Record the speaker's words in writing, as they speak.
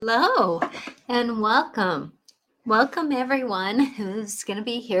Hello and welcome. Welcome everyone who's going to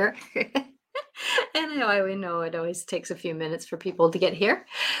be here. And I know it always takes a few minutes for people to get here.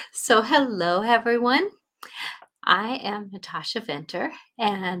 So, hello everyone. I am Natasha Venter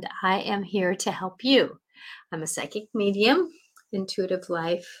and I am here to help you. I'm a psychic medium, intuitive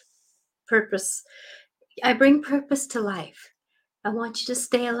life, purpose. I bring purpose to life. I want you to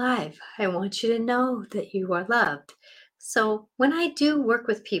stay alive. I want you to know that you are loved. So when I do work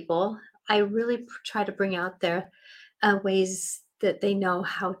with people, I really try to bring out their ways that they know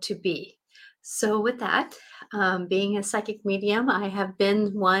how to be. So with that, being a psychic medium, I have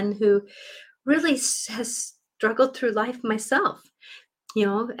been one who really has struggled through life myself.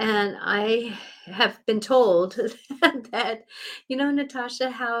 And I have been told that,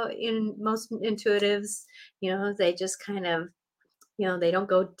 Natasha, how in most intuitives, they just kind of they don't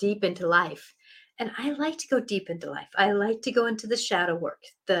go deep into life. And I like to go deep into life. I like to go into the shadow work.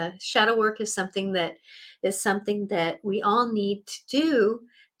 The shadow work is something that we all need to do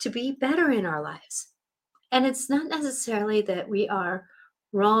to be better in our lives. And it's not necessarily that we are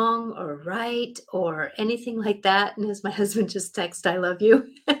wrong or right or anything like that. And as my husband just texted, I love you.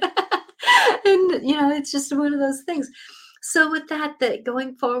 And it's just one of those things. So with that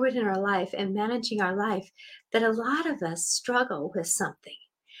going forward in our life and managing our life, that a lot of us struggle with something.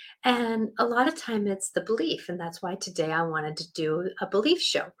 And a lot of time it's the belief. And that's why today I wanted to do a belief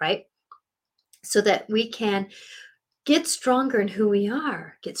show, right? So that we can get stronger in who we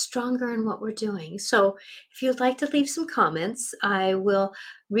are, get stronger in what we're doing. So, if you'd like to leave some comments, I will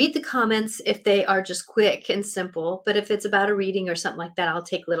read the comments if they are just quick and simple. But if it's about a reading or something like that, I'll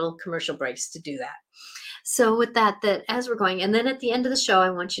take little commercial breaks to do that. So, with that as we're going, and then at the end of the show,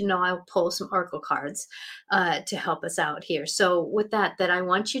 I want you to know I will pull some oracle cards to help us out here. So, with that I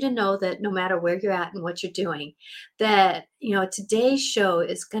want you to know that no matter where you're at and what you're doing, that today's show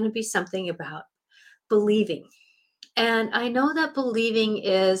is going to be something about believing. And I know that believing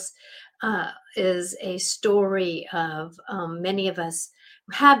is a story of many of us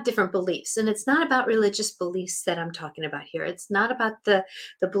have different beliefs, and it's not about religious beliefs that I'm talking about here. It's not about the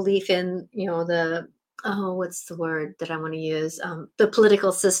belief in the what's the word that I want to use, the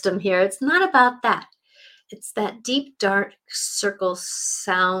political system here. It's not about that. It's that deep dark circle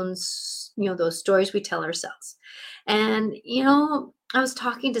sounds, those stories we tell ourselves. And I was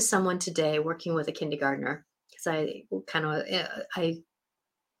talking to someone today working with a kindergartner because I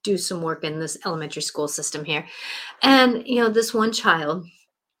do some work in this elementary school system here. And this one child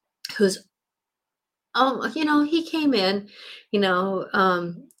who's he came in, you know,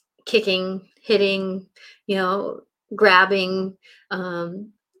 um kicking, hitting, you know, grabbing,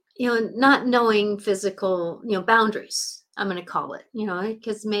 not knowing physical, boundaries, I'm going to call it,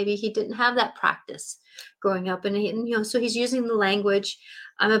 because maybe he didn't have that practice growing up. And so he's using the language,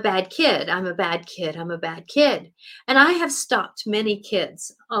 I'm a bad kid, I'm a bad kid, I'm a bad kid. And I have stopped many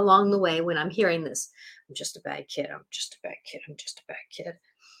kids along the way when I'm hearing this. I'm just a bad kid, I'm just a bad kid, I'm just a bad kid.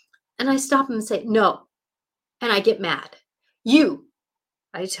 And I stop them and say, no. And I get mad.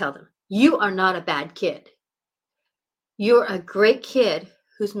 I tell them, you are not a bad kid. You're a great kid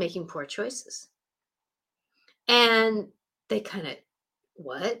who's making poor choices. And they kind of,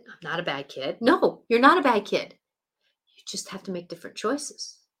 what? I'm not a bad kid. No, you're not a bad kid. You just have to make different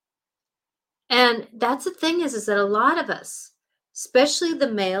choices. And that's the thing is that a lot of us, especially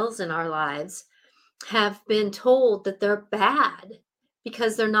the males in our lives, have been told that they're bad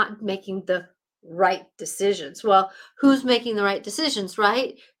because they're not making the right decisions. Well, who's making the right decisions,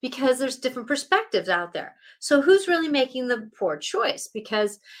 right? Because there's different perspectives out there. So who's really making the poor choice?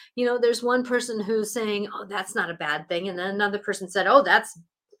 Because, there's one person who's saying, "Oh, that's not a bad thing." And then another person said, "Oh, that's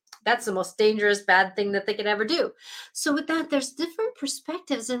the most dangerous bad thing that they could ever do." So with that, there's different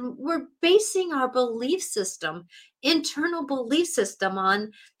perspectives, and we're basing our belief system, internal belief system,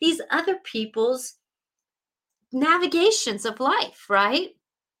 on these other people's navigations of life, right?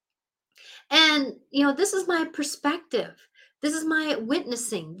 And, this is my perspective. This is my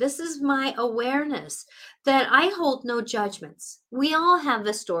witnessing. This is my awareness that I hold no judgments. We all have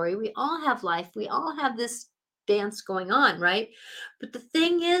a story. We all have life. We all have this dance going on, right? But the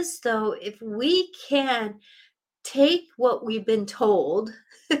thing is, though, if we can take what we've been told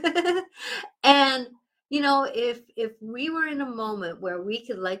and if we were in a moment where we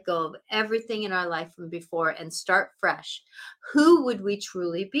could let go of everything in our life from before and start fresh, who would we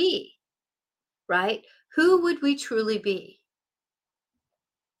truly be? Right? Who would we truly be?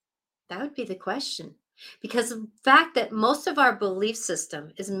 That would be the question. Because the fact that most of our belief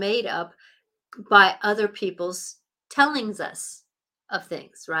system is made up by other people's tellings us of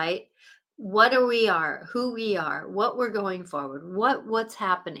things, right? what are we are, who we are, what we're going forward, what's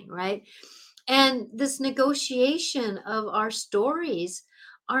happening, right? And this negotiation of our stories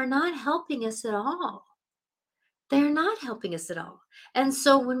are not helping us at all. They're not helping us at all. And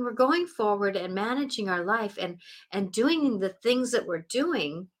so when we're going forward and managing our life and doing the things that we're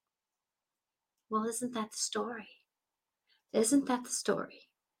doing, well, isn't that the story? Isn't that the story?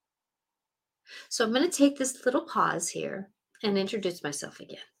 So I'm going to take this little pause here and introduce myself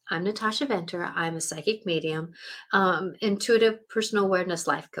again. I'm Natasha Venter. I'm a psychic medium, intuitive personal awareness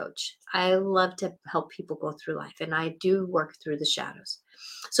life coach. I love to help people go through life, and I do work through the shadows.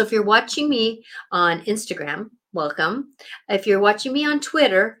 So if you're watching me on Instagram, welcome. If you're watching me on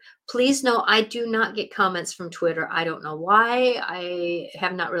Twitter, please know I do not get comments from Twitter. I don't know why. I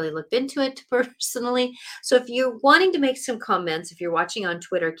have not really looked into it personally. So if you're wanting to make some comments, if you're watching on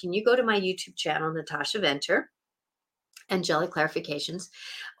Twitter, can you go to my YouTube channel, Natasha Venter, Angelic Clarifications,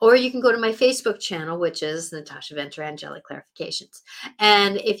 or you can go to my Facebook channel, which is Natasha Venter, Angelic Clarifications.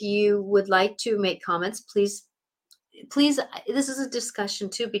 And if you would like to make comments, please, this is a discussion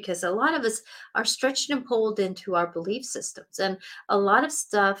too, because a lot of us are stretched and pulled into our belief systems, and a lot of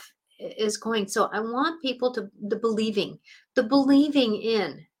stuff is going. So I want people to the believing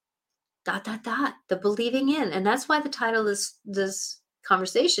in dot dot dot the believing in, and that's why the title is this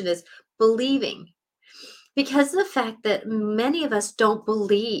conversation is believing, because of the fact that many of us don't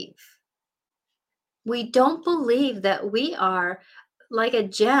believe. We don't believe that we are like a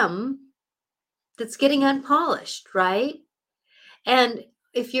gem that's getting unpolished, right? And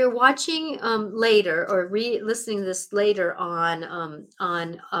if you're watching later or re-listening this later on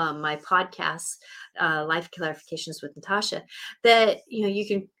my podcast, Life Clarifications with Natasha, that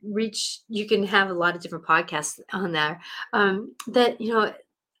you can have a lot of different podcasts on there. That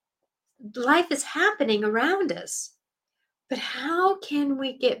life is happening around us, but how can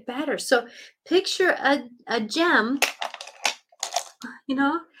we get better? So picture a gem, you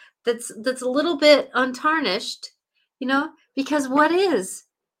know, that's a little bit untarnished, because what is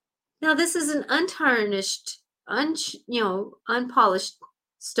now, this is an untarnished, unpolished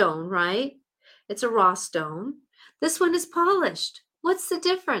stone, right? It's a raw stone. This one is polished. What's the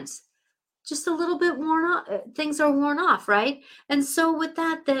difference? Just a little bit worn off. Things are worn off, right? And so with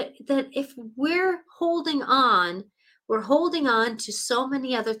that if we're holding on to so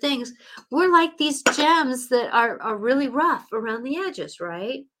many other things. We're like these gems that are really rough around the edges,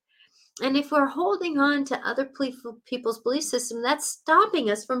 right? And if we're holding on to other people's belief system, that's stopping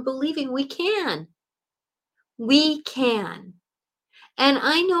us from believing we can. We can. And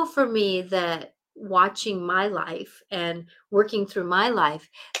I know for me that watching my life and working through my life,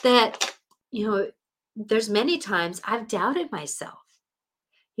 that, there's many times I've doubted myself.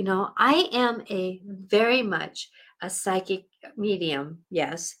 I am a very much a psychic medium,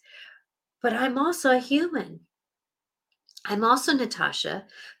 yes, but I'm also a human. I'm also Natasha,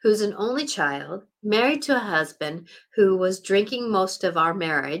 who's an only child, married to a husband who was drinking most of our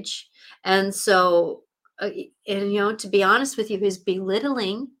marriage. And so, to be honest with you, his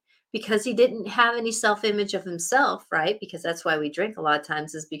belittling because he didn't have any self image of himself, right? Because that's why we drink a lot of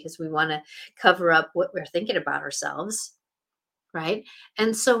times, is because we want to cover up what we're thinking about ourselves, right?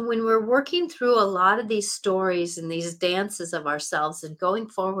 And so, when we're working through a lot of these stories and these dances of ourselves and going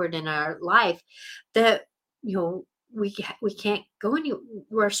forward in our life, that, you know, we can't go any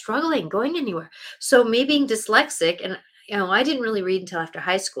we're struggling going anywhere. So me being dyslexic, and I didn't really read until after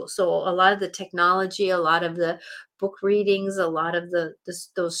high school. So a lot of the technology, a lot of the book readings, a lot of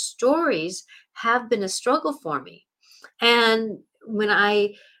those stories have been a struggle for me. And when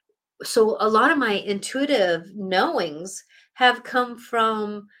I so a lot of my intuitive knowings have come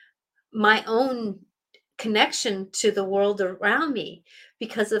from my own connection to the world around me,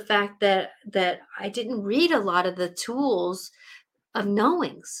 because of the fact that I didn't read a lot of the tools of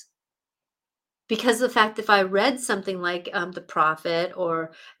knowings, because of the fact if I read something like the prophet,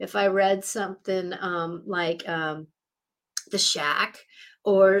 or if I read something like the shack,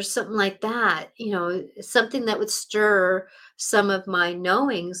 or something like that, something that would stir some of my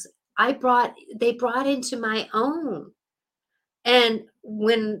knowings, they brought into my own. And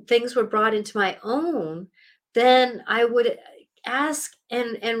when things were brought into my own, then I would ask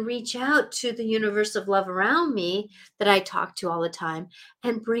and reach out to the universe of love around me that I talk to all the time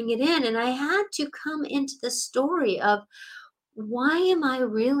and bring it in. And I had to come into the story of, why am I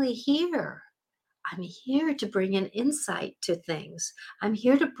really here? I'm here to bring an insight to things. I'm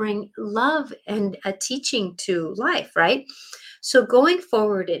here to bring love and a teaching to life, right? So going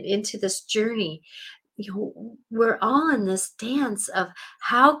forward and into this journey, we're all in this dance of,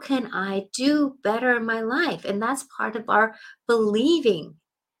 how can I do better in my life? And that's part of our believing.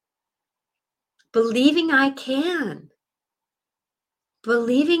 believing I can,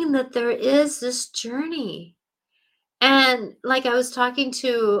 believing that there is this journey. And like I was talking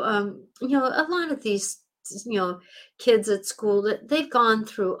to, a lot of these, you know, kids at school that they've gone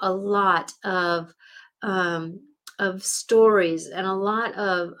through a lot um, of stories and a lot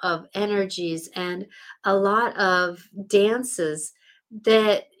of energies and a lot of dances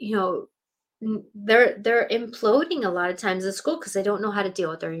that, they're imploding a lot of times in school because they don't know how to deal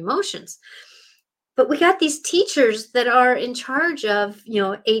with their emotions. But we got these teachers that are in charge of,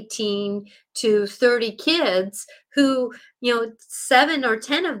 18 to 30 kids who, 7 or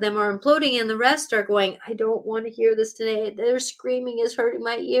 10 of them are imploding and the rest are going, I don't want to hear this today. Their screaming is hurting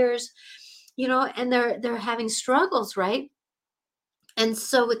my ears, and they're having struggles, right? And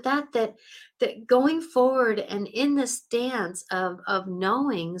so with that going forward and in this dance of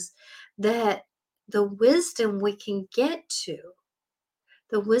knowings that the wisdom we can get to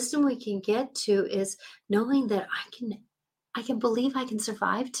the wisdom we can get to is knowing that I can believe I can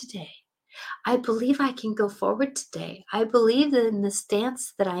survive today. I believe I can go forward today. I believe that in the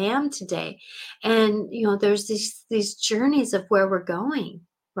stance that I am today. And there's these journeys of where we're going,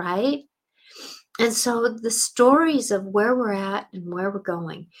 right? And so the stories of where we're at and where we're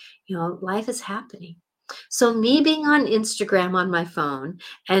going, life is happening. So me being on Instagram on my phone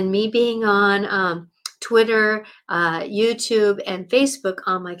and me being on Twitter, YouTube, and Facebook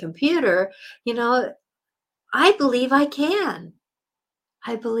on my computer, I believe I can.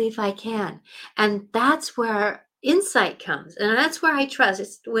 I believe I can. And that's where insight comes. And that's where I trust.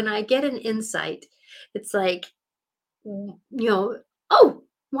 It's when I get an insight, it's like, oh,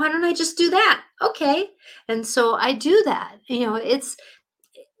 why don't I just do that? Okay. And so I do that. It's,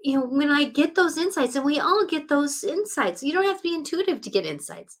 when I get those insights, and we all get those insights, you don't have to be intuitive to get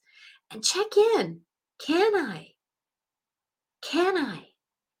insights. And check in. Can I? Can I?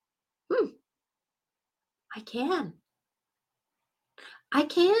 Hmm, I can. I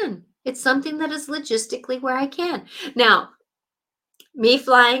can. It's something that is logistically where I can. Now, me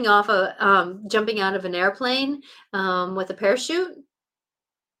flying off jumping out of an airplane with a parachute,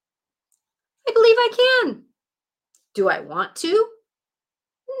 I believe I can. Do I want to?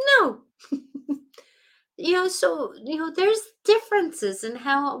 No. So, there's differences in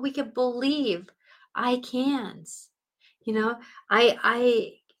how we can believe I cans. You know,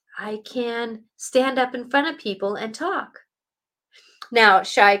 I can stand up in front of people and talk. Now,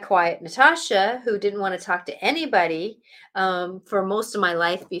 shy, quiet Natasha, who didn't want to talk to anybody for most of my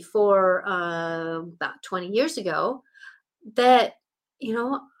life before about 20 years ago, that, you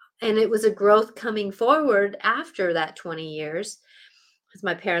know, and it was a growth coming forward after that 20 years because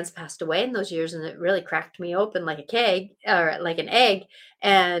my parents passed away in those years and it really cracked me open like a keg or like an egg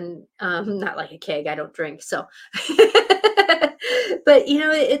and not like a keg, I don't drink. So, but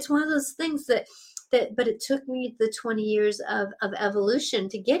it's one of those things but it took me the 20 years of evolution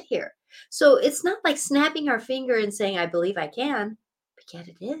to get here. So it's not like snapping our finger and saying, I believe I can, but yet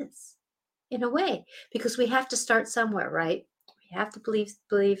it is in a way, because we have to start somewhere, right? We have to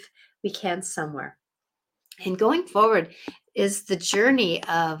believe we can somewhere. And going forward is the journey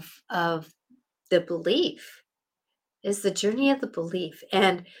of the belief, is the journey of the belief.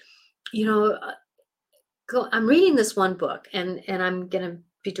 And, you know, I'm reading this one book and I'm going to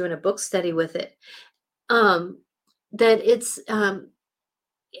be doing a book study with it. Um, that it's and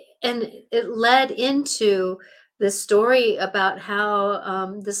it led into the story about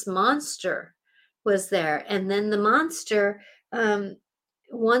how this monster was there, and then the monster, um,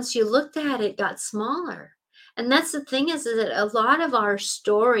 once you looked at it, got smaller. And that's the thing is that a lot of our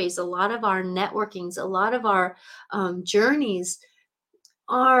stories, a lot of our networkings, a lot of our journeys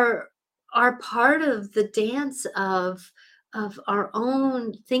are part of the dance of our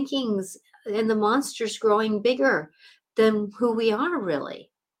own thinkings and the monsters growing bigger than who we are really,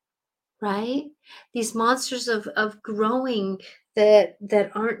 right? These monsters of growing that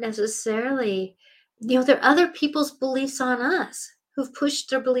aren't necessarily, they're other people's beliefs on us who've pushed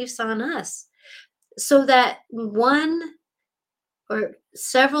their beliefs on us. So that one or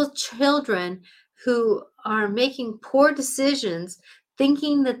several children who are making poor decisions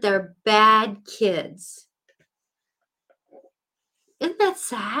thinking that they're bad kids. Isn't that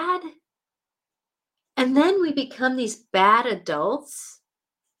sad? And then we become these bad adults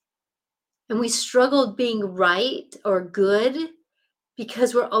and we struggle being right or good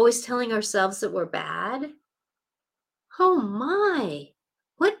because we're always telling ourselves that we're bad. Oh my,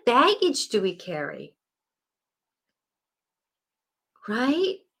 what baggage do we carry?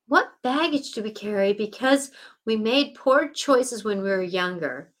 Right? What baggage do we carry because we made poor choices when we were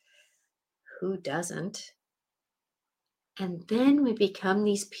younger? Who doesn't? And then we become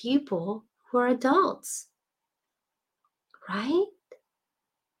these people who are adults, right?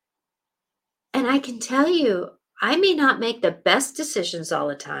 And I can tell you, I may not make the best decisions all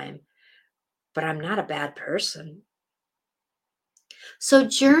the time, but I'm not a bad person. So,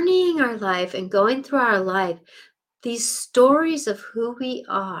 journeying our life and going through our life, these stories of who we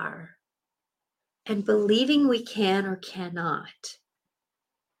are and believing we can or cannot,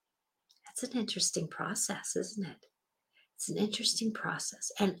 that's an interesting process, isn't it? It's an interesting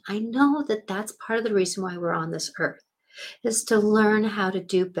process. And I know that that's part of the reason why we're on this earth is to learn how to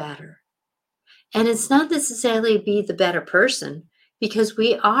do better. And it's not necessarily be the better person because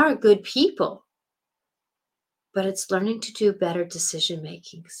we are good people, but it's learning to do better decision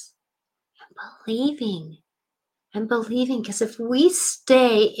makings and believing because if we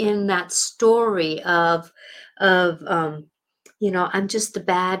stay in that story of I'm just a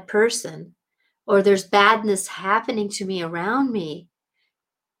bad person or there's badness happening to me around me,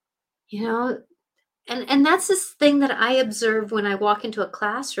 you know, and that's this thing that I observe when I walk into a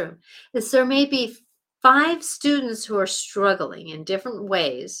classroom is there may be 5 students who are struggling in different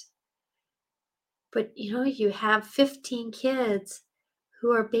ways, but you have 15 kids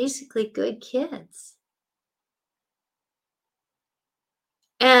who are basically good kids.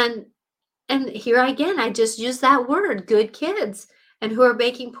 And and here again, I just use that word, good kids, and who are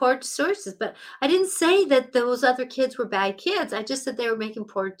making poor choices. But I didn't say that those other kids were bad kids. I just said they were making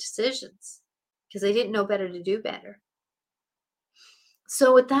poor decisions because they didn't know better to do better.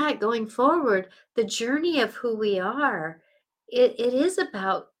 So with that going forward, the journey of who we are, it is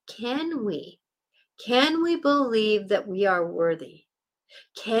about can we believe that we are worthy?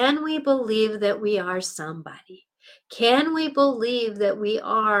 Can we believe that we are somebody? Can we believe that we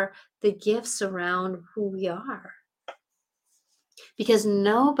are the gifts around who we are? Because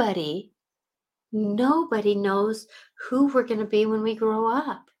nobody knows who we're going to be when we grow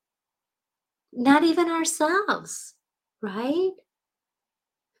up. Not even ourselves, right?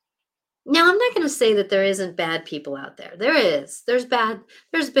 Now, I'm not going to say that there isn't bad people out there. There is. There's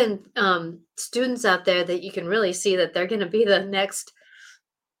been students out there that you can really see that they're going to be the next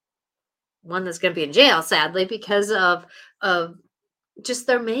one that's going to be in jail, sadly, because of just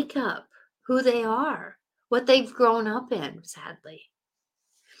their makeup, who they are, what they've grown up in, sadly.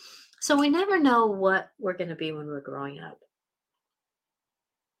 So we never know what we're going to be when we're growing up.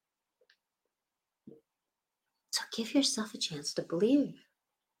 So give yourself a chance to believe.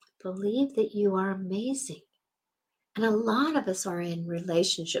 Believe that you are amazing. And a lot of us are in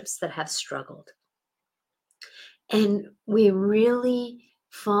relationships that have struggled. And we really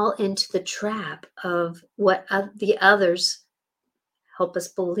fall into the trap of what the others help us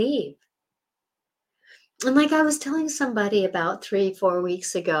believe. And like I was telling somebody about 3, 4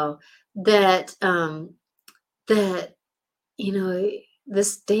 weeks ago, that that you know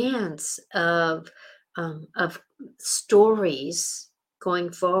this dance of stories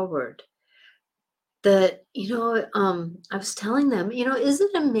going forward. That I was telling them,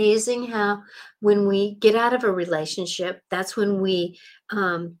 isn't it amazing how when we get out of a relationship, that's when we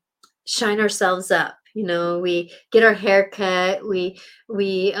shine ourselves up. We get our hair cut, we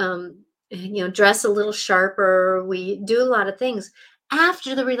dress a little sharper, we do a lot of things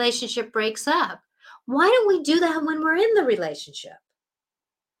after the relationship breaks up. Why don't we do that when we're in the relationship?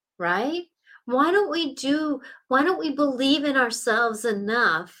 Right? Why don't we believe in ourselves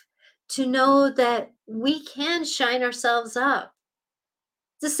enough to know that we can shine ourselves up?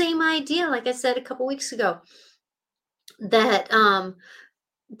 It's the same idea, like I said a couple weeks ago, that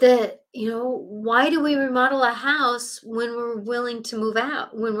why do we remodel a house when we're willing to move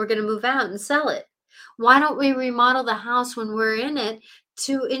out, when we're going to move out and sell it? Why don't we remodel the house when we're in it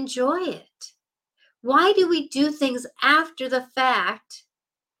to enjoy it? Why do we do things after the fact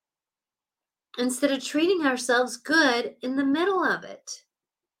instead of treating ourselves good in the middle of it?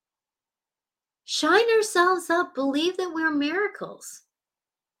 Shine ourselves up, believe that we're miracles.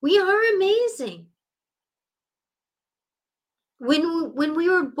 We are amazing. When we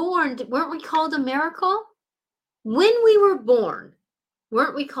were born, weren't we called a miracle? When we were born,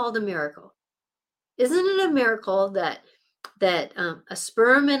 weren't we called a miracle? Isn't it a miracle that a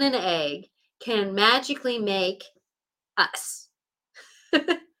sperm and an egg can magically make us?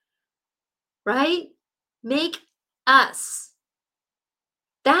 Right? Make us.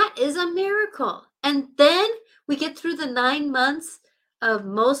 That is a miracle. And then we get through the 9 months of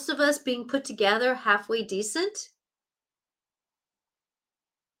most of us being put together halfway decent.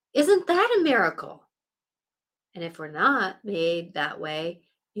 Isn't that a miracle? And if we're not made that way,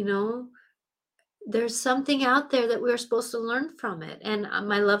 there's something out there that we're supposed to learn from it. And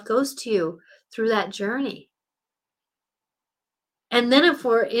my love goes to you through that journey. And then if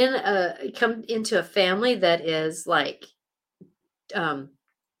we're in a come into a family that is like, um,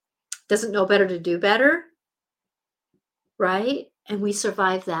 doesn't know better to do better, right? And we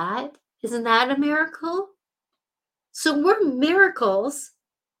survive that, isn't that a miracle? So we're miracles.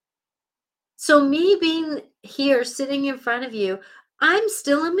 So me being here sitting in front of you, I'm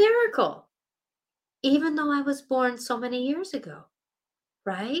still a miracle, even though I was born so many years ago,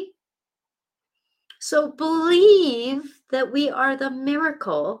 right? So believe that we are the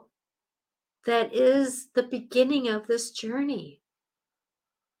miracle that is the beginning of this journey.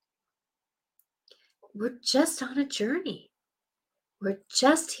 We're just on a journey. We're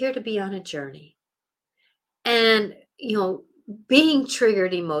just here to be on a journey. And, being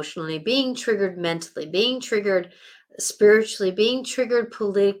triggered emotionally, being triggered mentally, being triggered spiritually, being triggered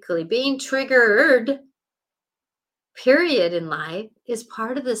politically, being triggered, period, in life is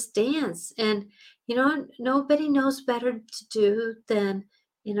part of this dance. And, nobody knows better to do than,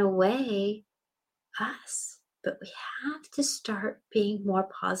 in a way, us. But we have to start being more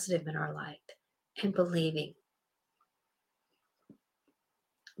positive in our life and believing.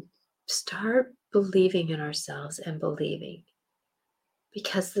 Start believing in ourselves and believing,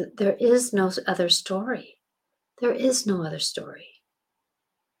 because there is no other story. There is no other story.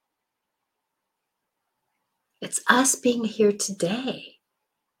 It's us being here today.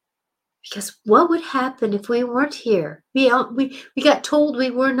 Because what would happen if we weren't here? We got told we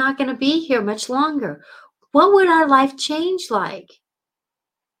were not going to be here much longer. What would our life change like?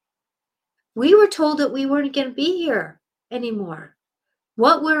 We were told that we weren't going to be here anymore.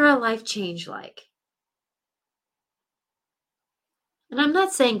 What would our life change like? And I'm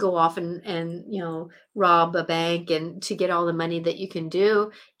not saying go off and rob a bank and to get all the money that you can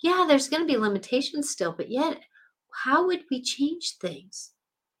do. Yeah, there's going to be limitations still, but yet, how would we change things?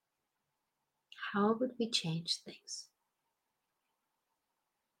 How would we change things?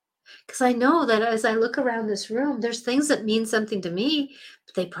 Because I know that as I look around this room, there's things that mean something to me,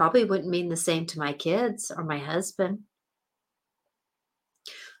 but they probably wouldn't mean the same to my kids or my husband.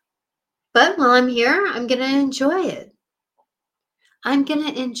 But while I'm here, I'm going to enjoy it. I'm going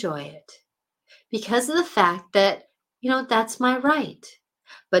to enjoy it because of the fact that, that's my right.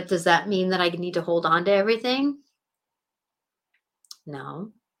 But does that mean that I need to hold on to everything?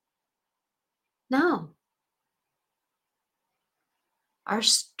 No, no. Our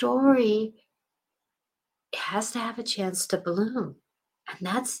story has to have a chance to bloom. And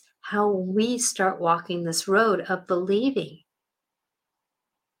that's how we start walking this road of believing.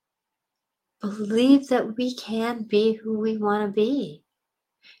 Believe that we can be who we want to be.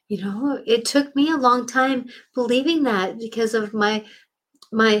 It took me a long time believing that because of my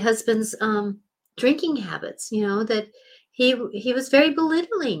husband's drinking habits, that he was very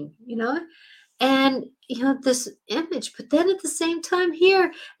belittling, and this image. But then at the same time,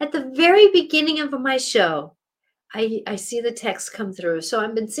 here at the very beginning of my show, I see the text come through. So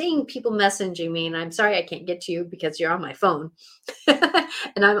I've been seeing people messaging me, and I'm sorry I can't get to you because you're on my phone.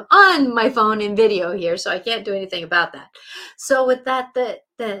 And I'm on my phone in video here, so I can't do anything about that. So with that,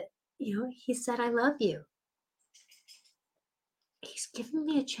 he said, I love you. He's giving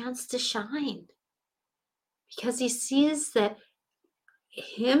me a chance to shine because he sees that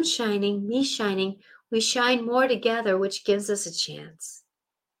him shining, me shining, we shine more together, which gives us a chance,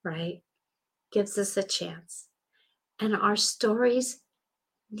 right? Gives us a chance. And our stories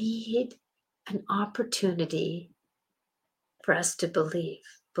need an opportunity for us to believe.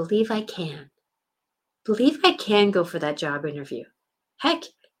 Believe I can. Believe I can go for that job interview. Heck,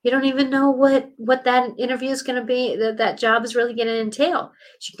 you don't even know what that interview is going to be, that job is really going to entail.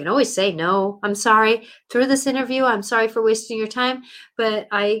 You can always say, no, I'm sorry. Through this interview, I'm sorry for wasting your time, but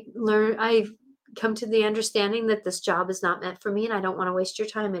I've come to the understanding that this job is not meant for me and I don't want to waste your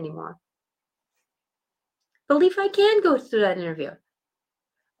time anymore. Believe I can go through that interview.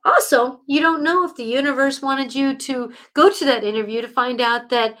 Also, you don't know if the universe wanted you to go to that interview to find out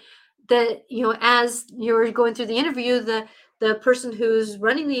that as you're going through the interview, the person who's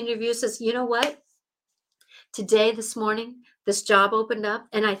running the interview says, you know what? Today, this morning, this job opened up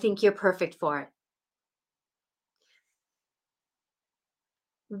and I think you're perfect for it.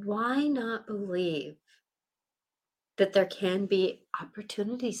 Why not believe that there can be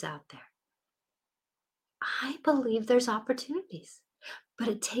opportunities out there? I believe there's opportunities, but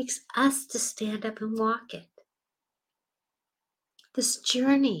it takes us to stand up and walk it. This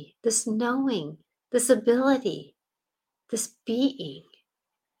journey, this knowing, this ability, this being.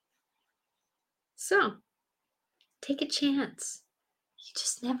 So take a chance. You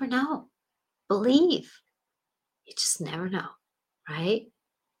just never know. Believe. You just never know, right?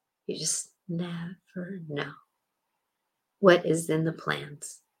 You just never know. what is in the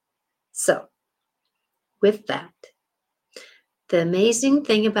plans. So, with that, the amazing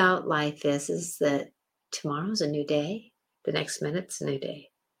thing about life is that tomorrow's a new day, the next minute's a new day.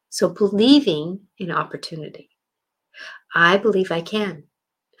 So, believing in opportunity. I believe I can.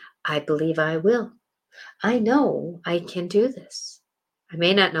 I believe I will. I know I can do this. I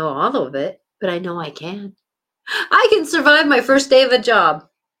may not know all of it, but I know I can. I can survive my first day of a job.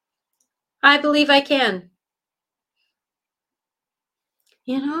 I believe I can.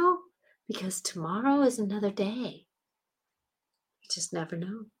 Because tomorrow is another day. You just never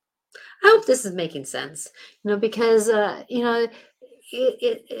know. I hope this is making sense, because,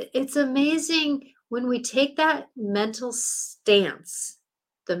 it's amazing when we take that mental stance,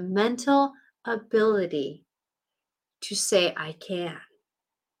 the mental ability to say, I can.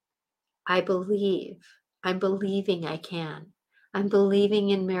 I believe. I'm believing I can. I'm believing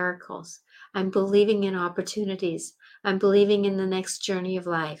in miracles. I'm believing in opportunities. I'm believing in the next journey of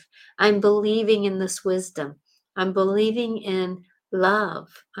life. I'm believing in this wisdom. I'm believing in love.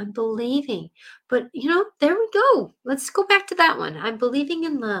 I'm believing. But, there we go. Let's go back to that one. I'm believing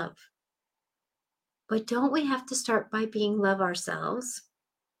in love. But don't we have to start by being love ourselves?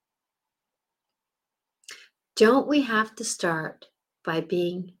 Don't we have to start by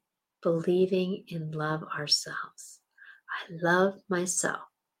believing in love ourselves? I love myself.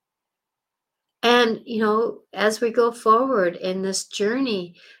 And, as we go forward in this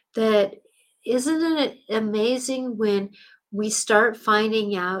journey, that isn't it amazing when we start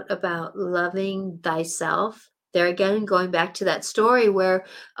finding out about loving thyself? There again, going back to that story where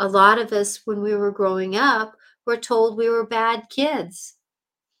a lot of us, when we were growing up, were told we were bad kids.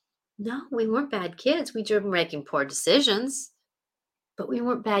 No, we weren't bad kids. We were making poor decisions, but we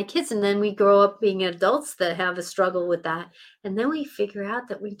weren't bad kids. And then we grow up being adults that have a struggle with that. And then we figure out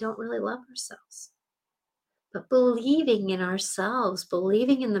that we don't really love ourselves. But believing in ourselves,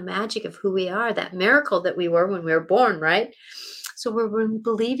 believing in the magic of who we are, that miracle that we were when we were born, right? So we're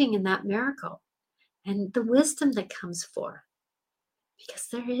believing in that miracle and the wisdom that comes forth. Because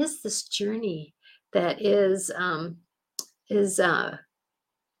there is this journey that is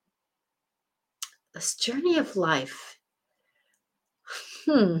this journey of life.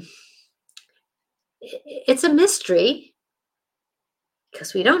 It's a mystery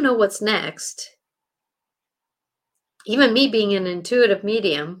because we don't know what's next. Even me being an intuitive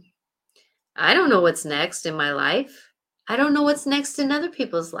medium, I don't know what's next in my life. I don't know what's next in other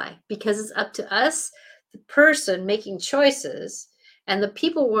people's life because it's up to us, the person making choices, and the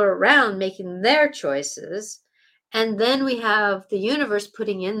people we're around making their choices. And then we have the universe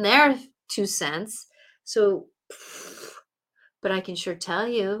putting in their 2 cents. So, but I can sure tell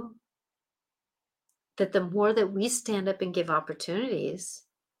you that the more that we stand up and give opportunities,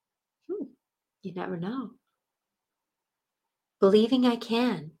 you never know. Believing I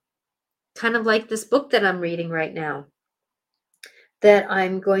can. Kind of like this book that I'm reading right now, that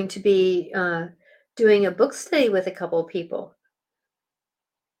I'm going to be doing a book study with a couple of people.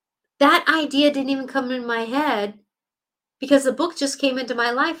 That idea didn't even come in my head because the book just came into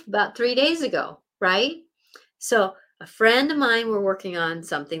my life about 3 days ago, right? So a friend of mine were working on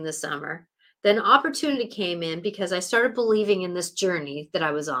something this summer. Then opportunity came in because I started believing in this journey that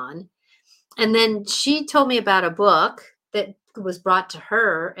I was on. And then she told me about a book that was brought to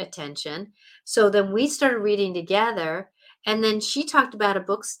her attention. So then we started reading together. And then she talked about a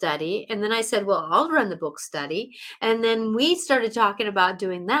book study. And then I said, well, I'll run the book study. And then we started talking about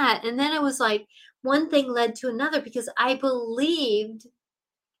doing that. And then it was like one thing led to another because I believed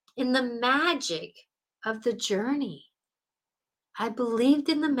in the magic of the journey. I believed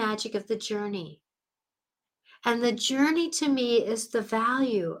in the magic of the journey. And the journey to me is the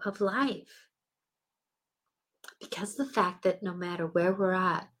value of life. Because the fact that no matter where we're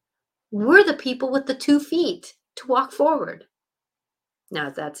at, we're the people with the 2 feet to walk forward.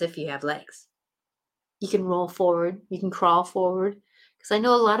 Now, that's if you have legs. You can roll forward, you can crawl forward. Because I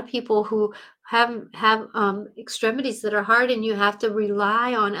know a lot of people who have extremities that are hard, and you have to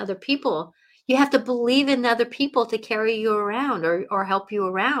rely on other people. You have to believe in other people to carry you around or help you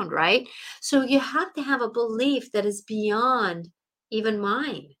around, right? So you have to have a belief that is beyond even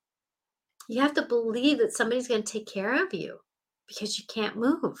mine. You have to believe that somebody's going to take care of you because you can't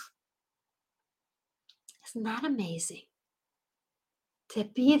move. Isn't that amazing? To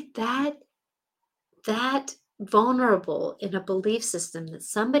be that vulnerable in a belief system that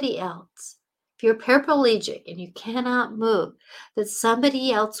somebody else, if you're paraplegic and you cannot move, that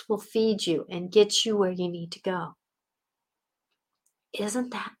somebody else will feed you and get you where you need to go.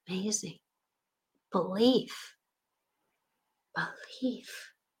 Isn't that amazing? Belief. Belief.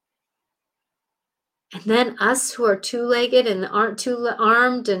 And then us who are two-legged and aren't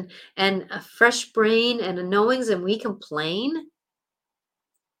two-armed and a fresh brain and a knowings and we complain.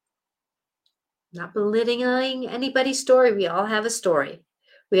 Not belittling anybody's story. We all have a story.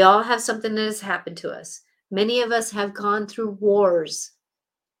 We all have something that has happened to us. Many of us have gone through wars,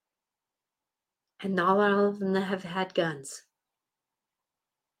 and not all of them have had guns.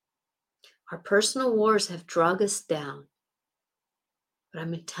 Our personal wars have drug us down. But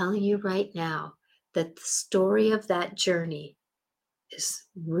I'm telling you right now that the story of that journey is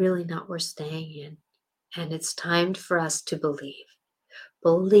really not worth staying in. And it's time for us to believe.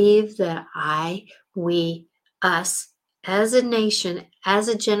 Believe that we, us, as a nation, as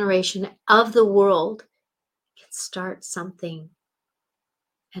a generation of the world, can start something.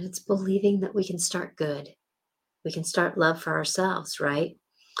 And it's believing that we can start good. We can start love for ourselves, right?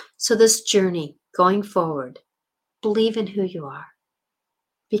 So this journey going forward, believe in who you are.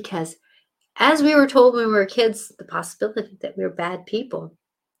 Because as we were told when we were kids, the possibility that we were bad people.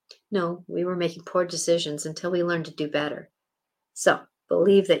 No, we were making poor decisions until we learned to do better. So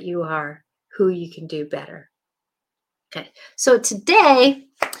believe that you are who you can do better. Okay, so today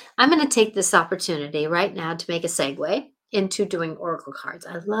I'm going to take this opportunity right now to make a segue into doing oracle cards.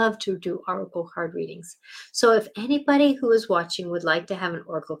 I love to do oracle card readings. So if anybody who is watching would like to have an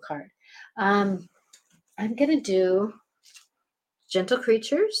oracle card, I'm going to do Gentle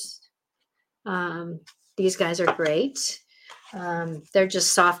Creatures. These guys are great. They're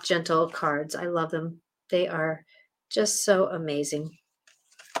just soft, gentle cards. I love them. They are just so amazing.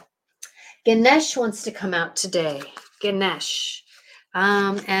 Ganesh wants to come out today. Ganesh.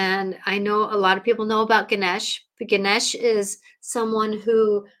 And I know a lot of people know about Ganesh, but Ganesh is someone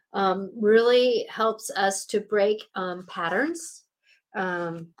who really helps us to break patterns.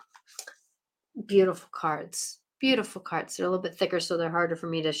 Beautiful cards. Beautiful cards. They're a little bit thicker, so they're harder for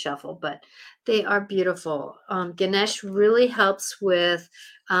me to shuffle, but they are beautiful. Ganesh really helps with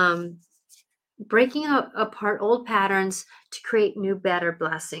breaking apart old patterns to create new, better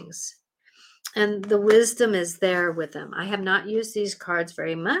blessings. And the wisdom is there with them. I have not used these cards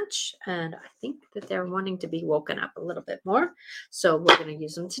very much, and I think that they're wanting to be woken up a little bit more. So we're going to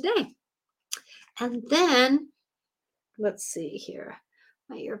use them today. And then, let's see here.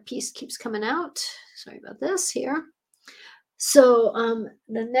 My earpiece keeps coming out. Sorry about this here. So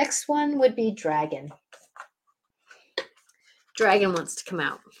the next one would be Dragon. Dragon wants to come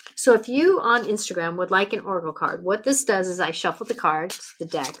out. So if you on Instagram would like an oracle card, what this does is I shuffle the cards, the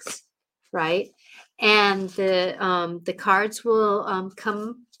decks, right? And the cards will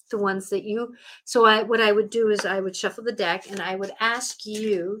come, the ones that you. So what I would do is I would shuffle the deck and I would ask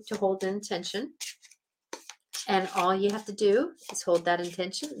you to hold an intention. And all you have to do is hold that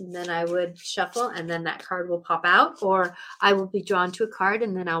intention, and then I would shuffle, and then that card will pop out, or I will be drawn to a card,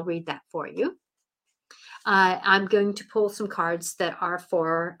 and then I'll read that for you. I'm going to pull some cards that are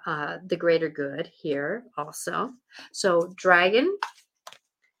for the greater good here also. So Dragon,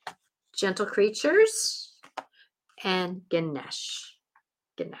 Gentle Creatures, and Ganesh.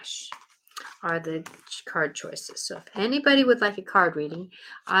 Ganesh are the card choices. So if anybody would like a card reading,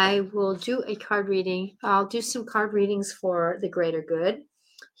 I will do a card reading. I'll do some card readings for the greater good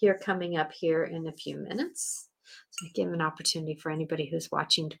here coming up here in a few minutes. So give an opportunity for anybody who's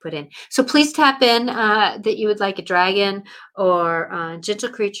watching to put in. So please tap in that you would like a dragon or gentle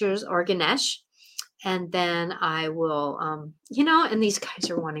creatures or Ganesh. And then I will, and these guys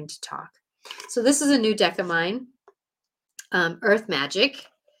are wanting to talk. So this is a new deck of mine, Earth Magic.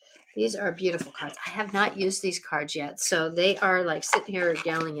 These are beautiful cards. I have not used these cards yet. So they are like sitting here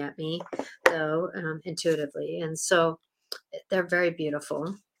yelling at me, though, intuitively. And so they're very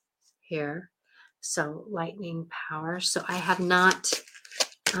beautiful here. So lightning power. So I have not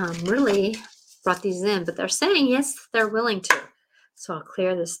really brought these in, but they're saying, yes, they're willing to. So I'll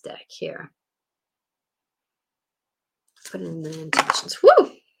clear this deck here. Put in the intentions.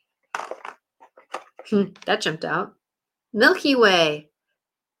 Woo! That jumped out. Milky Way.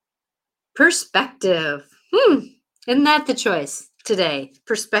 Perspective. Isn't that the choice today?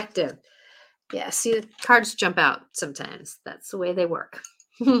 Perspective. Yeah, see, the cards jump out sometimes. That's the way they work.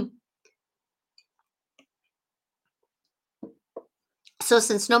 So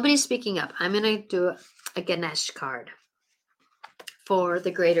since nobody's speaking up, I'm going to do a Ganesh card for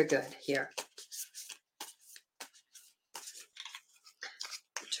the greater good here.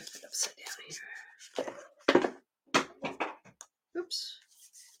 Turn it upside down here. Oops.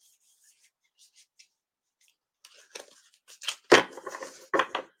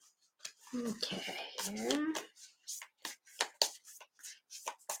 Okay, here.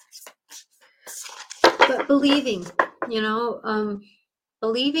 But believing,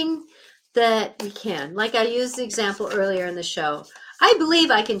 believing that we can. Like I used the example earlier in the show. I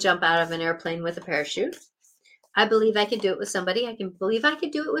believe I can jump out of an airplane with a parachute. I believe I can do it with somebody. I can believe I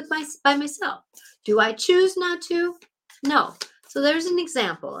could do it with by myself. Do I choose not to? No. So there's an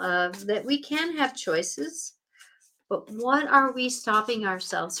example of that we can have choices, but what are we stopping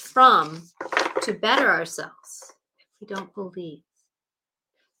ourselves from to better ourselves if we don't believe?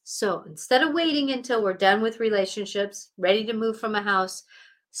 So instead of waiting until we're done with relationships, ready to move from a house,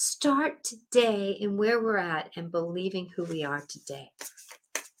 start today in where we're at and believing who we are today.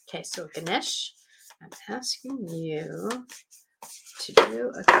 Okay, so Ganesh, I'm asking you to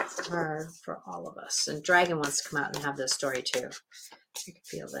do a card for all of us. And Dragon wants to come out and have this story too. You can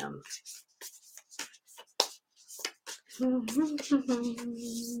feel them.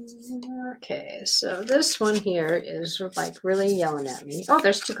 Okay, so this one here is like really yelling at me. Oh,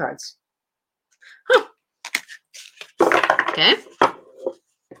 there's 2 cards. Huh. Okay.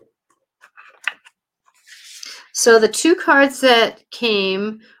 So the 2 cards that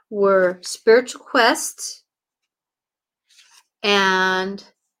came were Spiritual Quest and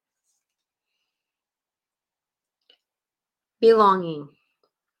Belonging.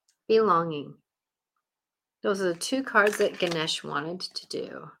 Belonging. Those are the 2 cards that Ganesh wanted to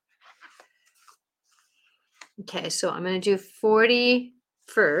do. Okay, so I'm going to do 40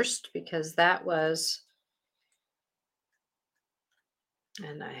 first because that was,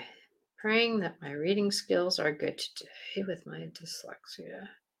 and I'm praying that my reading skills are good today with my dyslexia.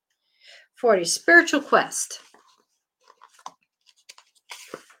 40, Spiritual Quest.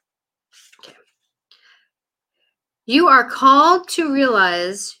 Okay. You are called to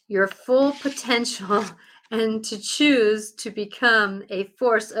realize your full potential and to choose to become a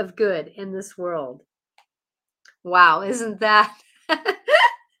force of good in this world. Wow, isn't that?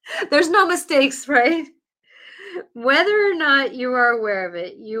 There's no mistakes, right? Whether or not you are aware of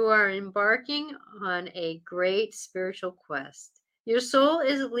it, you are embarking on a great spiritual quest. Your soul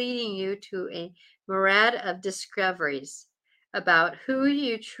is leading you to a myriad of discoveries about who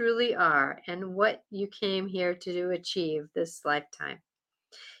you truly are and what you came here to achieve this lifetime.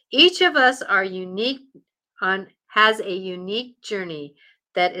 Each of us are unique has a unique journey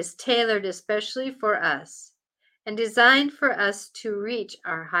that is tailored especially for us and designed for us to reach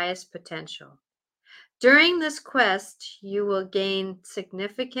our highest potential. During this quest, you will gain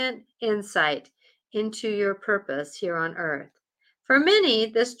significant insight into your purpose here on earth. For many,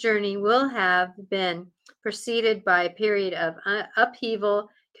 this journey will have been preceded by a period of upheaval,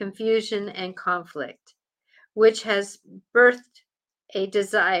 confusion, and conflict, which has birthed a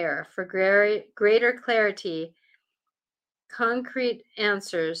desire for greater clarity, concrete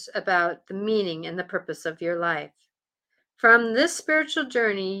answers about the meaning and the purpose of your life. From this spiritual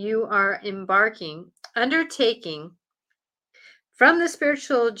journey you are undertaking,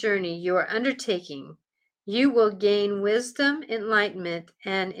 you will gain wisdom, enlightenment,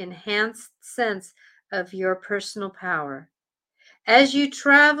 and enhanced sense of your personal power. As you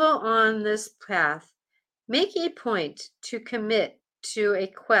travel on this path, make a point to commit to a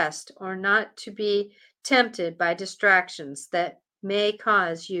quest or not to be tempted by distractions that may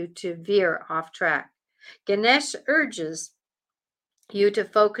cause you to veer off track. Ganesh urges you to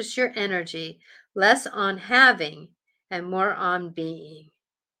focus your energy less on having and more on being.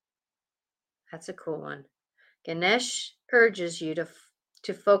 That's a cool one. Ganesh urges you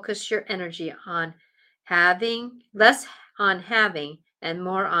to focus your energy on less on having and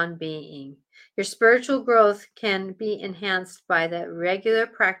more on being. Your spiritual growth can be enhanced by the regular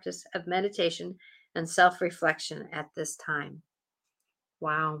practice of meditation and self-reflection at this time.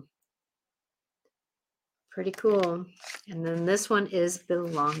 Wow. Pretty cool. And then this one is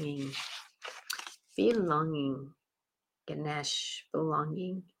belonging. Belonging. Ganesh,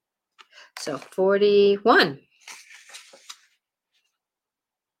 belonging. So 41.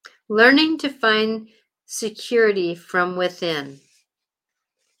 Learning to find security from within.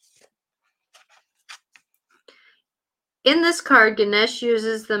 In this card, Ganesh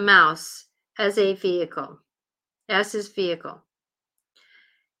uses the mouse as his vehicle,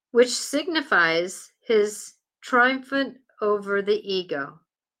 which signifies his triumphant over the ego.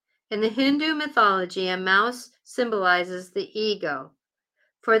 In the Hindu mythology, a mouse symbolizes the ego,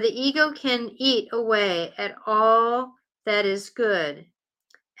 for the ego can eat away at all that is good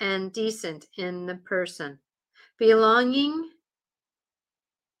and decent in the person. Belonging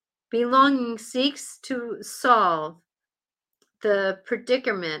seeks to solve the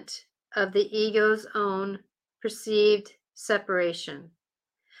predicament of the ego's own perceived separation.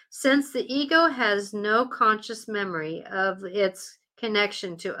 Since the ego has no conscious memory of its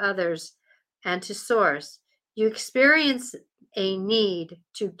connection to others and to source, you experience a need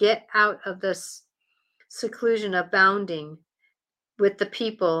to get out of this seclusion of bounding with the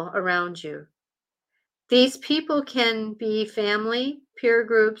people around you. These people can be family, peer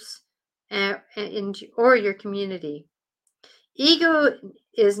groups, or your community. Ego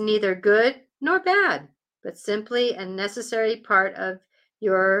is neither good nor bad, but simply a necessary part of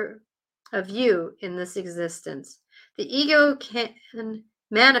you in this existence. The ego can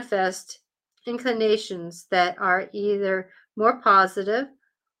manifest inclinations that are either more positive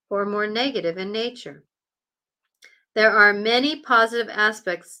or more negative in nature. There are many positive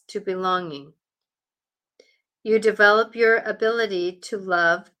aspects to belonging. You develop your ability to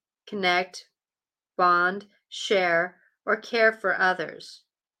love, connect, bond, share, or care for others.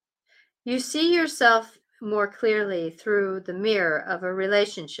 You see yourself more clearly through the mirror of a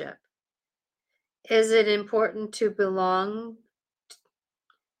relationship. Is it important to belong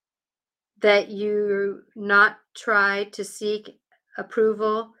that you not try to seek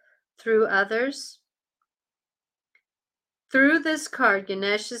approval through others? Through this card,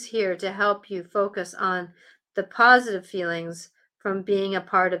 Ganesh is here to help you focus on the positive feelings from being a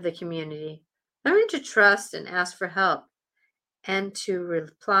part of the community. Learn to trust and ask for help, and to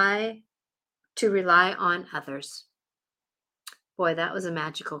rely on others. Boy, that was a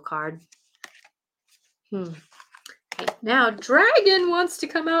magical card. Okay, now, Dragon wants to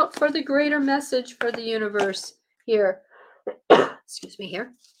come out for the greater message for the universe here. Excuse me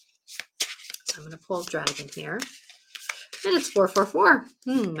here. So I'm going to pull Dragon here. And it's 444.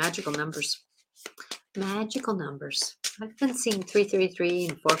 Magical numbers. Magical numbers. I've been seeing 333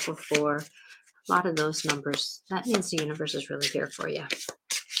 and 444. A lot of those numbers. That means the universe is really here for you.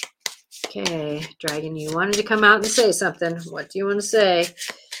 Okay, Dragon, you wanted to come out and say something. What do you want to say?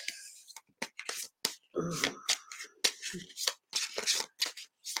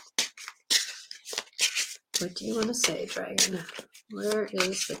 What do you want to say, Dragon? Where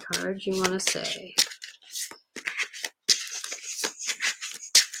is the card you want to say?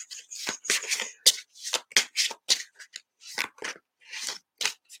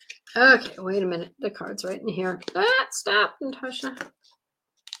 Okay, wait a minute. The card's right in here. Stop, Natasha.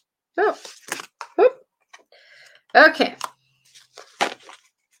 Oh. Okay.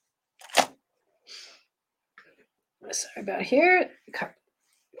 Sorry about here.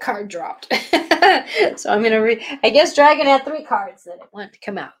 Card dropped. So I'm going to read. I guess Dragon had 3 cards that it wanted to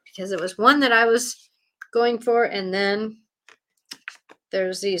come out, because it was one that I was going for, and then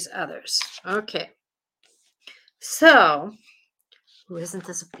there's these others. Okay. So, isn't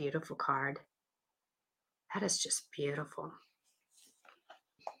this a beautiful card? That is just beautiful.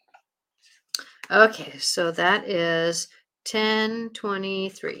 Okay, so that is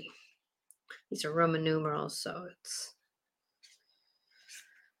 1023. These are Roman numerals, so it's...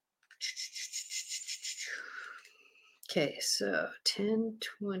 Okay, so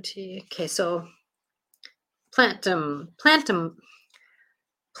 1020. Okay, so plantum.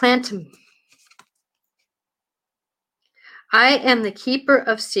 I am the keeper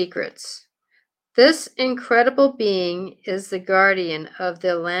of secrets. This incredible being is the guardian of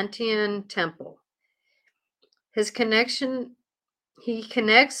the Atlantean temple. He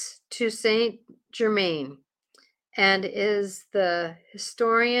connects to Saint Germain and is the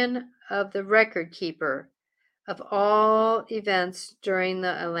historian of the record keeper of all events during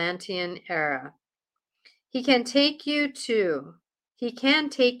the Atlantean era. He can take you to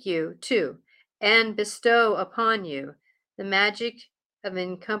and bestow upon you the magic of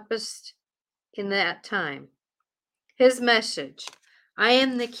encompassed in that time. His message: I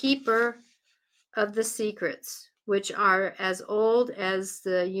am the keeper of the secrets, which are as old as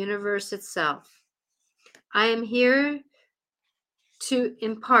the universe itself. I am here to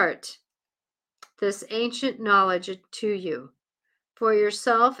impart this ancient knowledge to you, for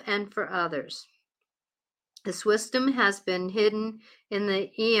yourself and for others. This wisdom has been hidden in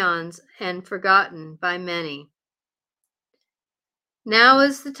the eons and forgotten by many. Now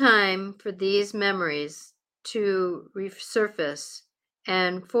is the time for these memories to resurface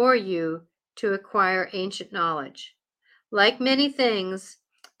and for you to acquire ancient knowledge. Like many things,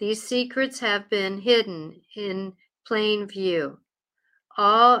 these secrets have been hidden in plain view.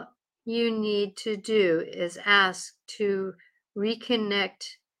 All you need to do is ask to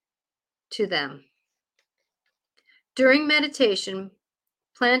reconnect to them. During meditation,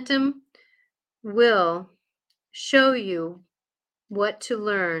 Plantum will show you what to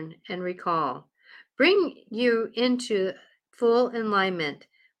learn and recall, bring you into full alignment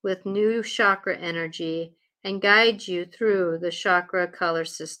with new chakra energy, and guide you through the chakra color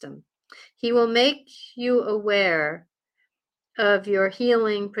system. He will make you aware of your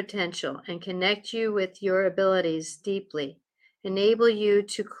healing potential and connect you with your abilities deeply. enable you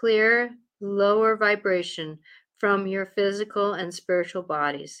to clear lower vibration from your physical and spiritual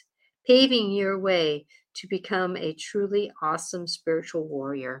bodies, paving your way to become a truly awesome spiritual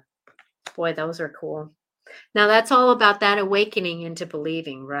warrior. Boy, those are cool. Now, that's all about that awakening into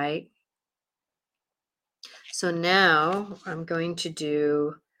believing, right? So now I'm going to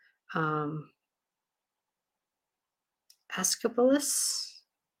do Asclepius.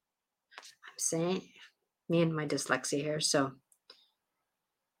 I'm saying me and my dyslexia here. So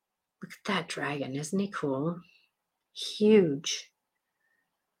look at that dragon. Isn't he cool? Huge.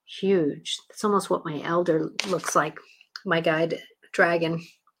 Huge. That's almost what my elder looks like. My guide dragon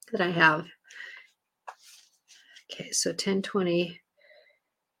that I have. Okay, so 10, 20,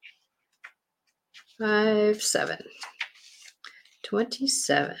 5, 7.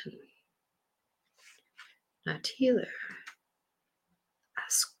 27. Not healer.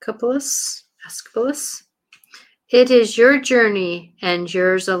 Asclepius. Asclepius. It is your journey and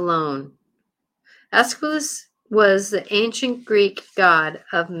yours alone. Asclepius was the ancient Greek god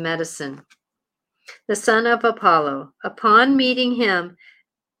of medicine, the son of Apollo. Upon meeting him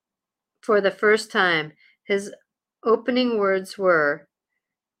for the first time, his opening words were,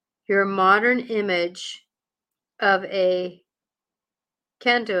 "Your modern image of a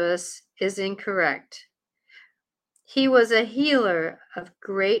Cantus is incorrect." He was a healer of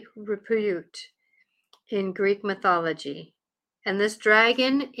great repute in Greek mythology. And this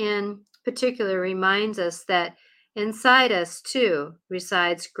dragon in particular reminds us that inside us, too,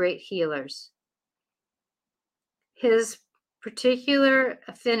 resides great healers. His particular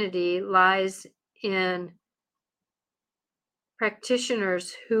affinity lies in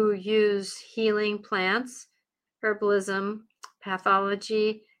practitioners who use healing plants, herbalism,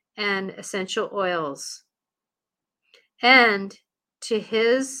 pathology, and essential oils. And to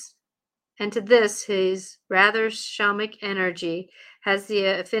this, his rather shamanic energy has the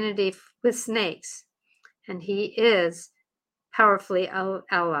affinity with snakes, and he is powerfully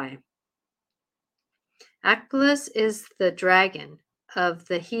ally. Asclepius is the dragon of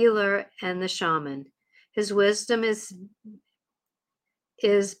the healer and the shaman. His wisdom is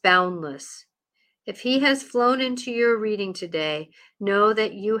boundless. If he has flown into your reading today, know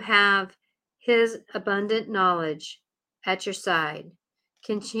that you have his abundant knowledge at your side,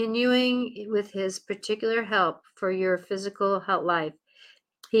 continuing with his particular help for your physical health life.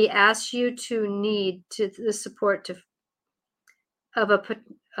 He asks you to need the support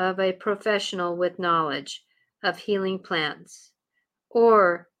of a professional with knowledge of healing plants.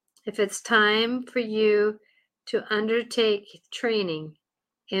 Or if it's time for you to undertake training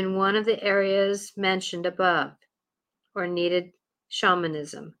in one of the areas mentioned above, or needed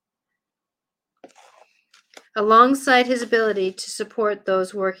shamanism. Alongside his ability to support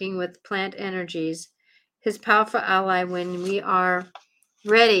those working with plant energies, his powerful ally when we are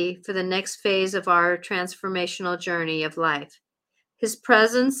ready for the next phase of our transformational journey of life. His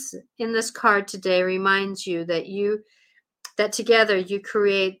presence in this card today reminds you that together you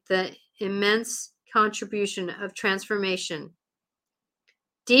create the immense contribution of transformation.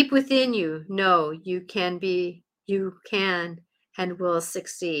 Deep within you, know you can and will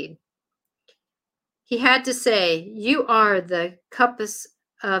succeed. He had to say, you are the compass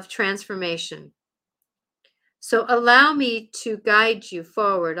of transformation. So allow me to guide you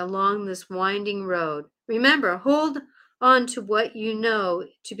forward along this winding road. Remember, hold on to what you know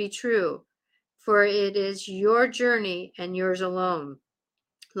to be true, for it is your journey and yours alone.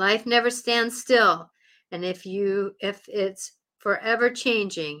 Life never stands still, and if it's forever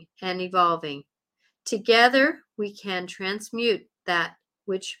changing and evolving. Together, we can transmute that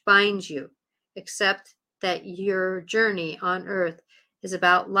which binds you, accept that your journey on earth is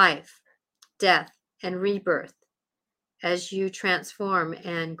about life, death, and rebirth as you transform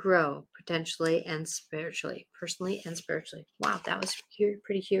and grow potentially and spiritually, personally and spiritually. Wow, that was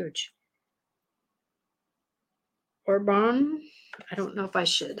pretty huge. Orban, I don't know if I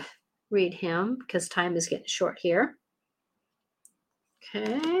should read him because time is getting short here.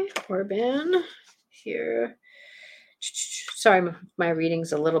 Okay, Orban here. Sorry, my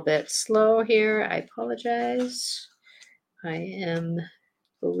reading's a little bit slow here. I apologize. I am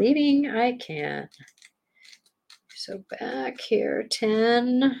believing I can. So back here,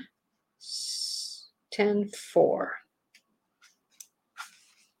 10, 4.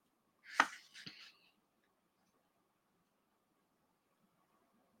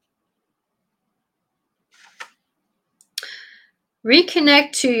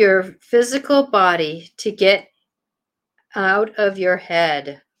 Reconnect to your physical body to get out of your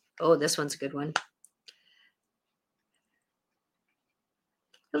head. Oh, this one's a good one.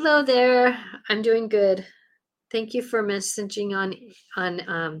 Hello there. I'm doing good. Thank you for messaging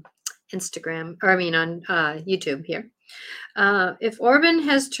on Instagram, or I mean on YouTube here. If Orban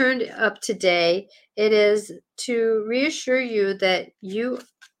has turned up today, it is to reassure you that you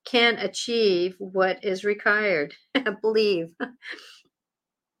can achieve what is required. Believe.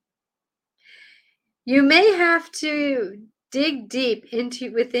 You may have to dig deep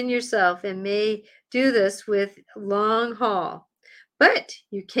into within yourself and may do this with long haul, but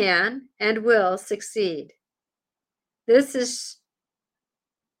you can and will succeed. This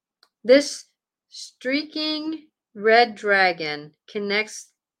streaking red dragon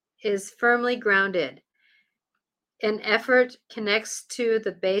is firmly grounded. An effort connects to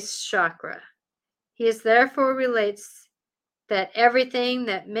the base chakra. He is therefore relates that everything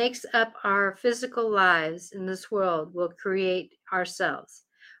that makes up our physical lives in this world will create ourselves.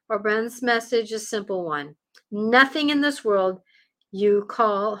 Orban's message is a simple one. Nothing in this world you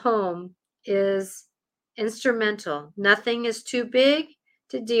call home is instrumental. Nothing is too big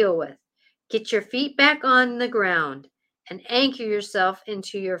to deal with. Get your feet back on the ground and anchor yourself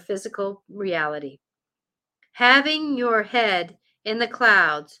into your physical reality. Having your head in the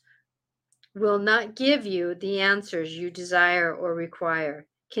clouds will not give you the answers you desire or require.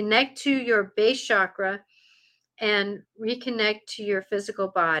 Connect to your base chakra and reconnect to your physical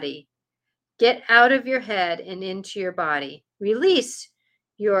body. Get out of your head and into your body. Release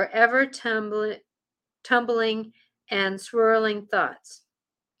your ever tumbling and swirling thoughts.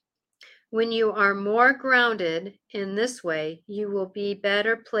 When you are more grounded in this way, you will be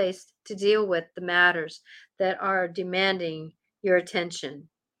better placed to deal with the matters that are demanding your attention.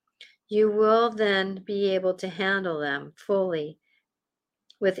 You will then be able to handle them fully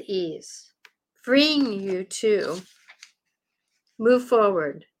with ease, freeing you to move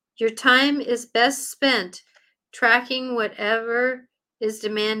forward. Your time is best spent tracking whatever is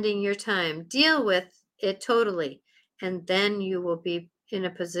demanding your time. Deal with it totally, and then you will be in a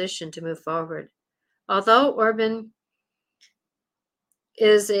position to move forward. Although Orban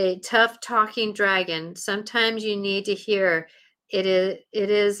is a tough talking dragon, sometimes you need to hear it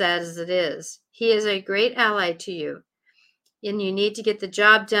is as it is. He is a great ally to you, and you need to get the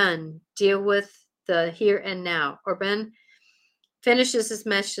job done. Deal with the here and now. Orban finishes his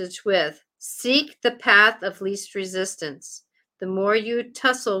message with, seek the path of least resistance. The more you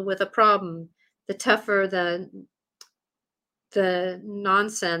tussle with a problem, the tougher the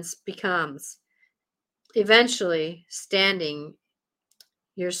nonsense becomes. Eventually,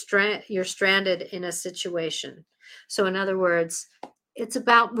 you're stranded in a situation. So in other words, it's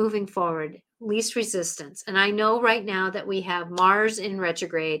about moving forward, least resistance. And I know right now that we have Mars in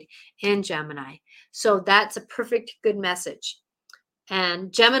retrograde in Gemini. So that's a perfect good message.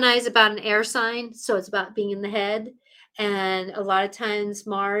 And Gemini is about an air sign, so it's about being in the head. And a lot of times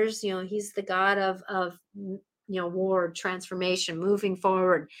Mars, he's the god of war, transformation, moving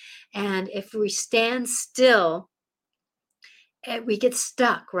forward. And if we stand still, we get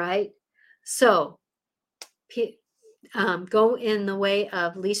stuck, right? So go in the way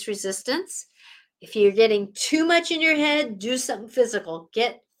of least resistance. If you're getting too much in your head, do something physical.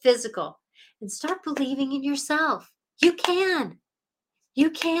 Get physical and start believing in yourself. You can. You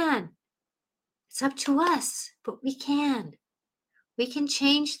can. It's up to us, but we can. We can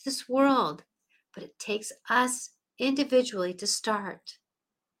change this world, but it takes us individually to start.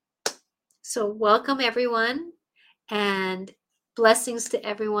 So welcome everyone, and blessings to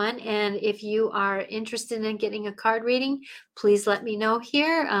everyone. And if you are interested in getting a card reading, please let me know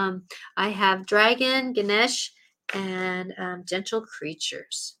here. I have Dragon, Ganesh, and Gentle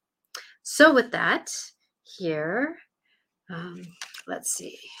Creatures. So with that, here, let's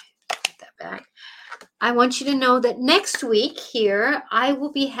see, put that back. I want you to know that next week here, I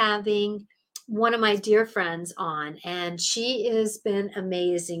will be having one of my dear friends on, and she has been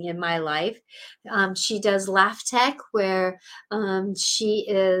amazing in my life. She does Laugh Tech, where she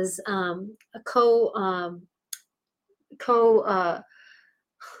is a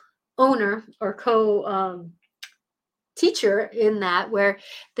owner or teacher in that, where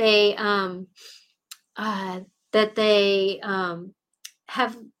they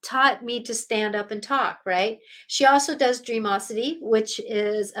have taught me to stand up and talk, right? She also does Dreamosity, which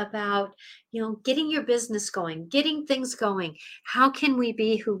is about, getting your business going, getting things going. How can we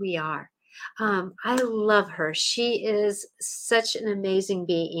be who we are? I love her. She is such an amazing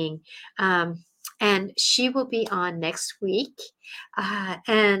being. And she will be on next week.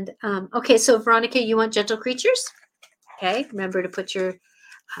 Okay, so Veronica, you want Gentle Creatures? Okay, remember to put your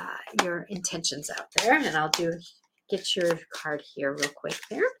intentions out there, and I'll get your card here real quick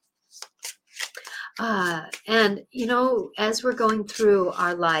there. And as we're going through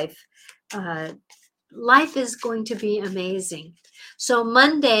our life, life is going to be amazing. So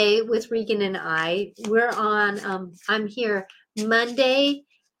Monday with Regan and we're on, I'm here Monday,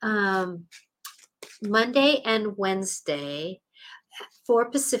 Monday and Wednesday for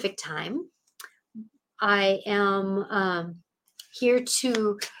Pacific time. I am here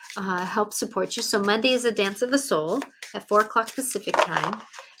to help support you. So Monday is a Dance of the Soul at 4 o'clock Pacific time.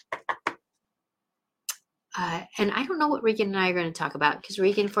 And I don't know what Regan and I are going to talk about because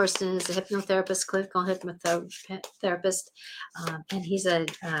Regan Forston is a hypnotherapist, clinical hypnotherapist, and he's a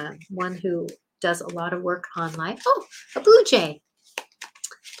one who does a lot of work on life. Oh, a blue jay.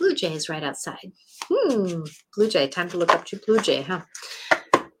 Blue jay is right outside. Blue jay. Time to look up to blue jay, huh?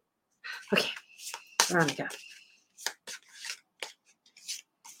 Okay, Veronica.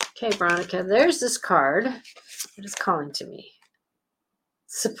 Okay, Veronica, there's this card. It is calling to me.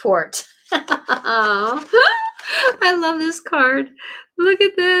 Support. I love this card. Look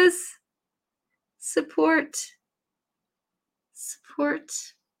at this. Support. Support.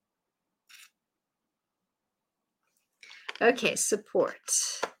 Okay, support.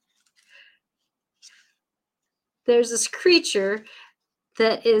 There's this creature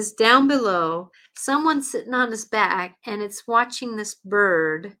that is down below. Someone's sitting on his back and it's watching this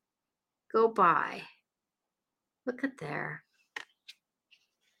bird go by. Look at there.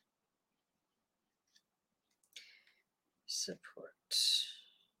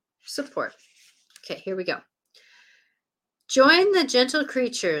 Support. Okay, here we go. Join the gentle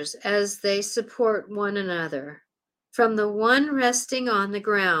creatures as they support one another, from the one resting on the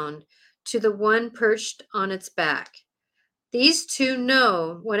ground to the one perched on its back. These two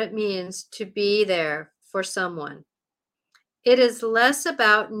know what it means to be there for someone. It is less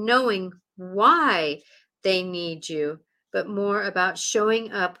about knowing why they need you, but more about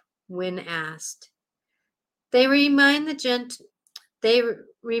showing up when asked. They remain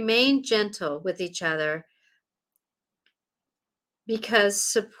gentle with each other because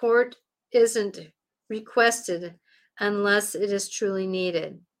support isn't requested unless it is truly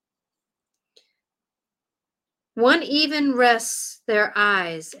needed. One even rests their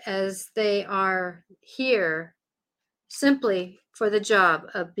eyes as they are here simply for the job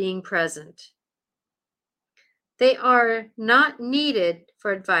of being present. They are not needed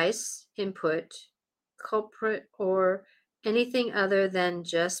for advice, input, culprit, or anything other than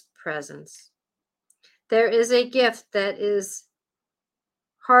just presence. There is a gift that is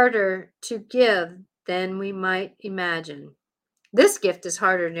harder to give than we might imagine. This gift is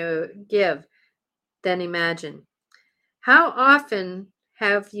harder to give than imagine. How often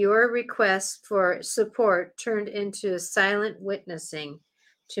have your requests for support turned into silent witnessing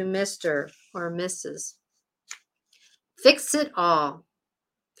to Mr. or Mrs.? Fix it all.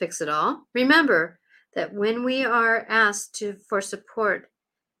 Fix it all. Remember that when we are asked for support,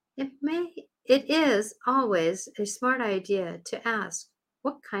 it is always a smart idea to ask,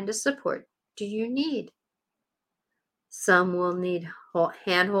 what kind of support do you need? Some will need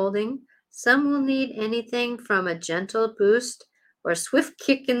hand-holding. Some will need anything from a gentle boost or a swift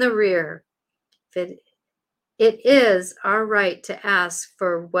kick in the rear. It is our right to ask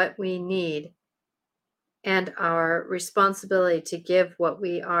for what we need and our responsibility to give what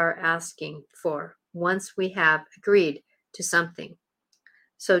we are asking for once we have agreed to something.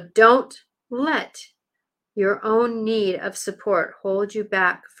 So don't let your own need of support hold you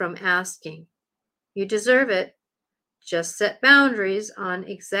back from asking. You deserve it. Just set boundaries on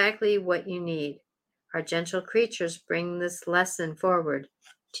exactly what you need. Our gentle creatures bring this lesson forward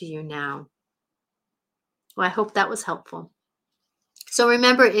to you now. Well, I hope that was helpful. So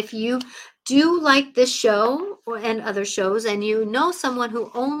remember, if you do like this show and other shows, and you know someone who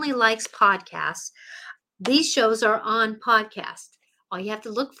only likes podcasts, these shows are on podcast. All you have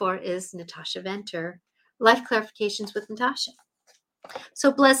to look for is Natasha Venter, Life Clarifications with Natasha.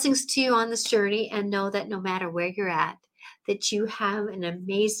 So blessings to you on this journey, and know that no matter where you're at, that you have an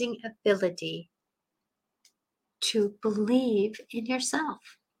amazing ability to believe in yourself.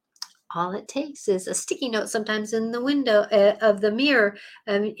 All it takes is a sticky note sometimes in the window of the mirror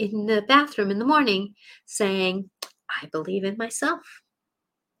in the bathroom in the morning saying, I believe in myself.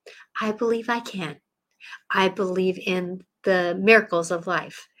 I believe I can. I believe in the miracles of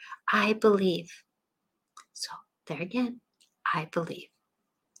life. I believe. So there again, I believe.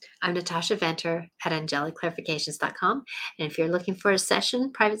 I'm Natasha Venter at angelicclarifications.com. And if you're looking for a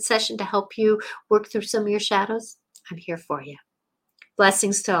private session to help you work through some of your shadows, I'm here for you.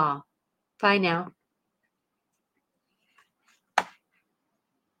 Blessings to all. Bye now.